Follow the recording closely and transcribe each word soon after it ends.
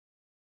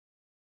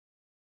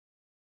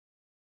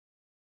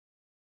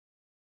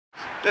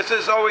This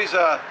is always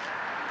a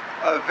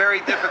very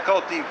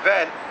difficult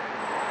event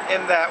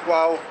in that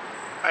while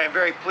I am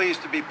very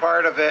pleased to be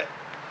part of it,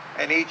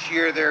 and each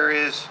year there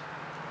is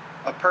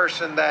a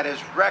person that is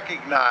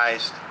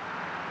recognized.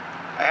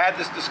 I had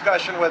this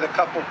discussion with a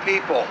couple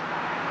people.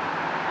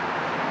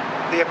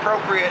 The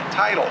appropriate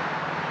title,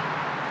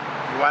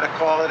 you want to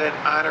call it an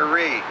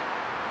honoree,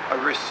 a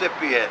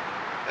recipient,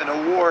 an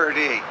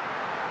awardee,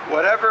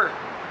 whatever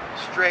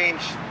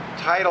strange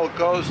title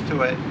goes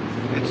to it,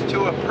 it's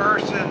to a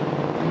person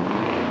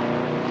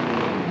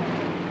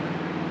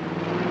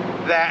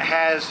that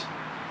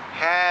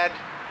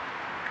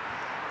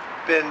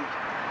been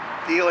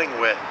dealing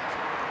with,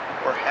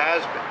 or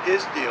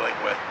is dealing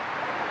with,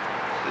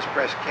 this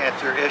breast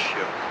cancer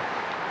issue.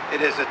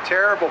 It is a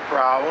terrible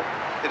problem.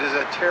 It is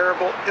a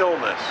terrible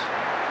illness.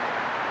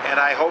 And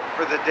I hope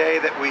for the day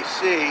that we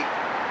see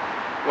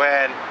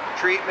when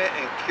treatment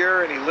and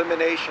cure and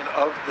elimination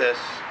of this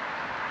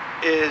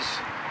is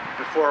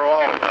before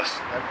all of us.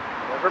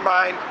 Never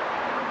mind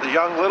the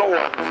young little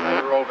ones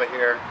that are over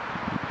here.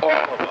 All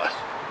of us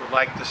would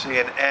like to see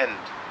an end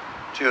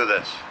to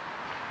this.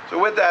 So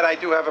with that, I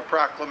do have a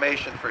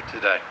proclamation for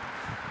today.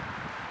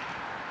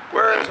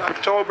 Whereas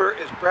October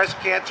is Breast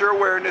Cancer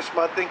Awareness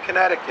Month in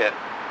Connecticut,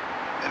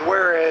 and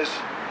whereas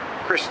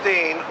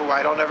Christine, who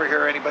I don't ever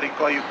hear anybody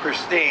call you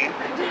Christine,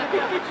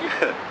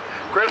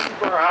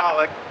 Christopher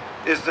Hollick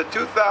is the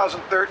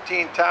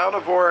 2013 Town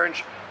of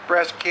Orange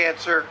Breast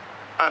Cancer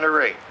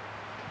Honoree.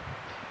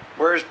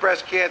 Whereas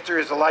breast cancer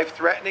is a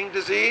life-threatening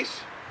disease,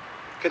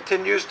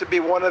 continues to be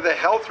one of the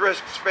health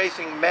risks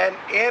facing men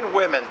and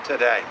women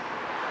today.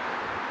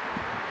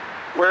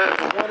 Whereas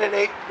 1 in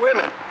 8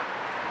 women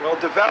will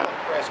develop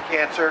breast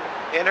cancer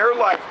in her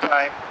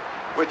lifetime,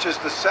 which is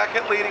the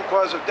second leading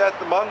cause of death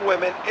among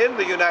women in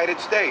the United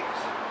States.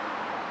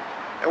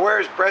 And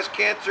whereas breast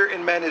cancer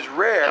in men is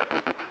rare,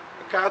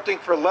 accounting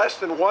for less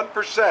than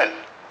 1%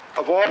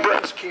 of all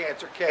breast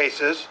cancer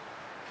cases,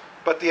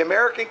 but the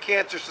American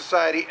Cancer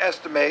Society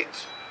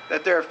estimates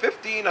that there are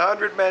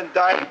 1,500 men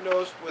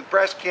diagnosed with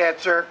breast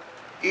cancer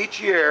each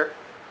year,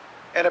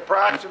 and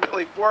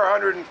approximately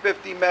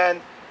 450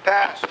 men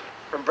pass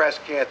from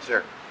breast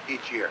cancer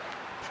each year.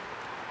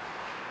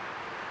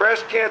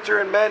 Breast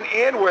cancer in men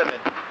and women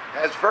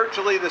has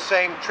virtually the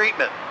same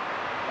treatment,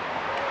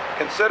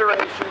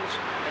 considerations,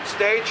 and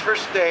stage for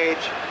stage,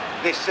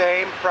 the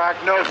same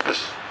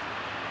prognosis.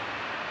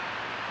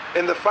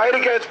 In the fight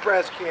against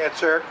breast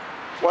cancer,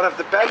 one of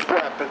the best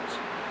weapons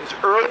is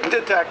early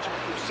detection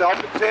through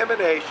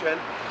self-examination,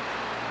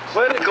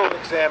 clinical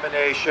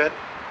examination,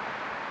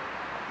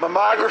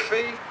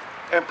 mammography,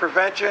 and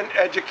prevention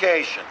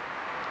education.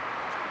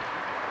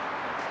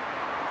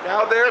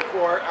 Now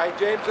therefore, I,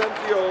 James M.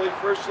 Zeoli,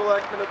 first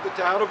selectman of the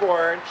Town of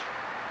Orange,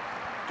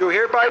 do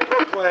hereby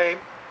proclaim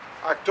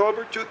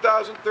October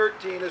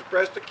 2013 as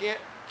Breast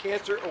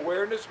Cancer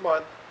Awareness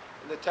Month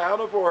in the Town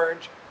of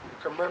Orange,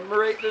 to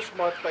commemorate this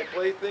month by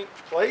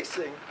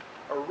placing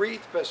a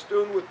wreath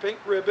festooned with pink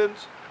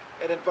ribbons,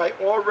 and invite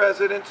all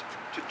residents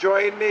to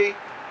join me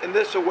in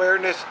this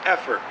awareness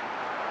effort.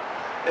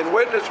 In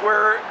witness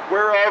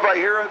whereof I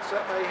herein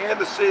set my hand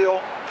the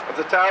seal of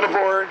the Town of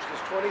Orange this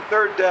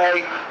 23rd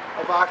day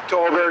of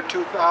October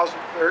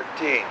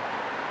 2013.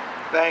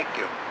 Thank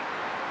you.